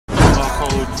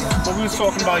what we was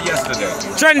talking about yesterday.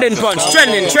 Trending punch,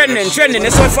 trending.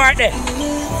 That's what for it there.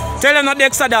 Tell them not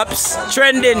Dexta Daps.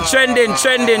 Trending.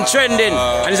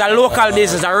 And it's a local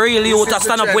business, a real youth to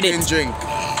stand up with it. Drink.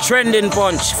 Trending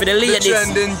punch for the ladies. The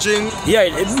trending drink. Yeah,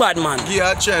 it's bad man.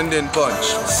 Yeah, trending punch.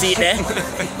 See it there?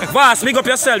 Boss, big up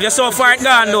yourself. You're so far it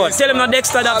gone though. Tell them not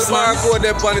Dexta Daps, man. Code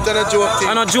them on it and a joke thing.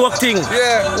 And a joke thing.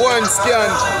 Yeah, one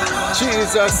scan.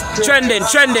 Jesus. Trending.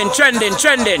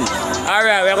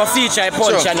 Alright, we're gonna feature a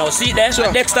punch now. See it there?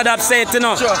 Sure. Dexta Daps say it, you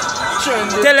know. Sure.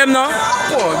 Trending. Tell them now.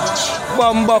 Punch.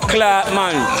 Bumbo clock,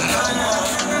 man.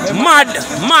 Mad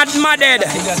dead.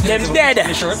 Them dead.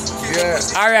 Yeah.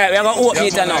 Alright, we're gonna open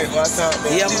it now.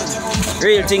 Yeah,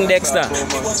 real thing, Dexta.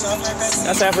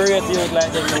 That's why I rate you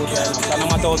like them. No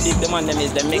matter how big the man them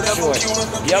is, they make sure.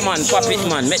 Yeah, man, pop it,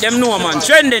 man. Make them know, man.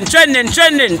 Trending.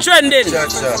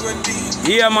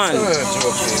 Yeah, man.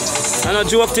 I know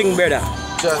joke thing, brother.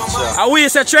 And we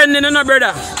say trending, you know,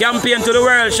 brother. Campaign to the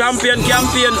world, champion,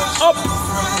 up.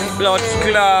 Blood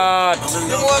clot.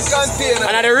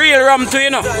 And the real rum too, you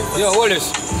know. Yo, hold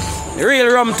this. The real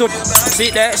rum too. See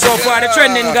it there? So far the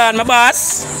trending gone, my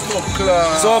boss.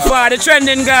 So far the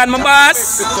trending gone, my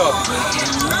boss.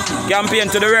 Campaign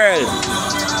to the world.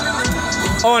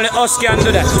 Only us can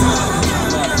do that.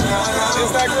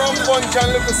 It's like rum punch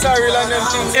and look sorry and them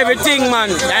things. Everything, man.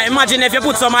 Now imagine if you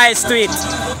put some ice to it.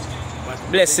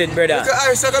 Blessed, brother. Look at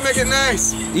ice, I can make it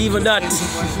nice. Even that.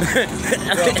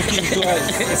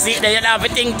 See, there you have to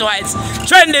think twice.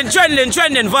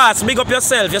 Trending. Boss, big up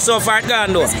yourself. You're so far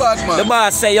gone though. It's bad, man. The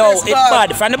boss say, yo, it's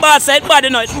bad. From the boss say, it's bad, you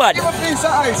know, it's bad. Give a piece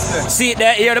of ice there. See,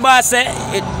 there, here the boss say,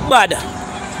 it's bad.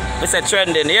 We say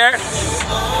trending, here.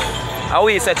 How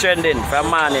we say trending from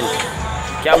morning.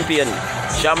 Champion.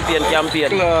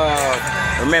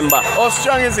 Remember. How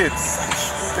strong is it?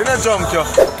 You don't jump, yo.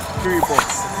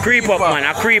 Creep up, man.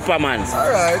 A creeper, man.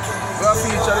 Alright. We'll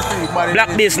feature the creep, man.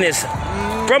 Black business.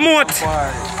 Promote.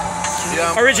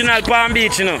 Yeah, Original Palm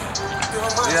Beach, you know.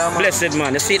 yeah, man. Blessed,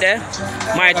 man. You see there?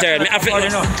 My turn.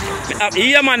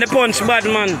 Yeah, man. The punch bad,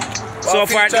 man. So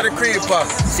far. Feature the creeper.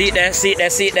 See there.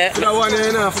 That one ain't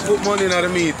enough to put money in the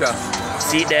meter.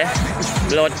 See there?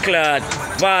 Blood clot.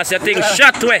 Boss, you think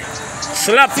shot way.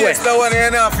 Slap way. Yes, that one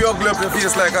ain't enough. You ugly up your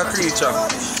face like a creature.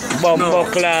 Bumbo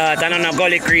clot. And on a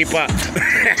gully creeper.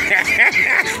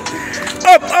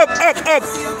 Up.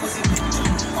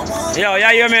 Yo, you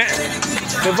hear me?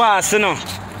 The vast, you know.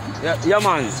 Yeah,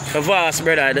 man. The vast,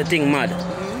 brother. The thing mad.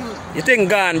 You think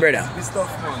gone, brother? This stuff,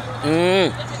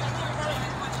 man.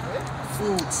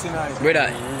 Fruits tonight.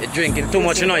 Brother, you're drinking too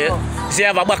much, you know. You see, you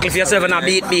have a buckle for yourself and a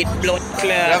beat, blood clot.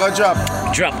 You have a drop.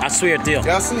 Drop, I swear to you. You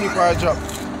have sleep or a drop?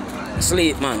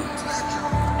 Sleep, man.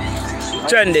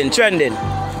 Trending.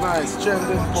 Nice,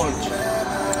 trending punch.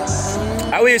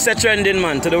 How will you say trending,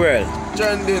 man, to the world?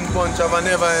 Trending punch of a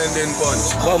never ending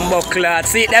punch. Bumbo clot.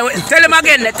 See there. Tell him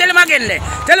again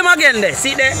there.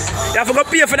 See there. You have to go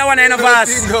pay for that one in a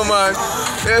verse. Man.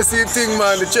 You see thing,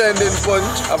 man, the trending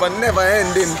punch of a never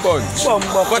ending punch.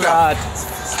 Bumbo clot.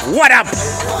 What up?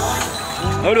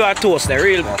 How do I toast the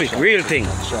real thing?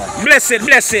 Blessed.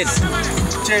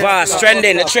 Vast,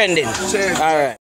 trending. Alright.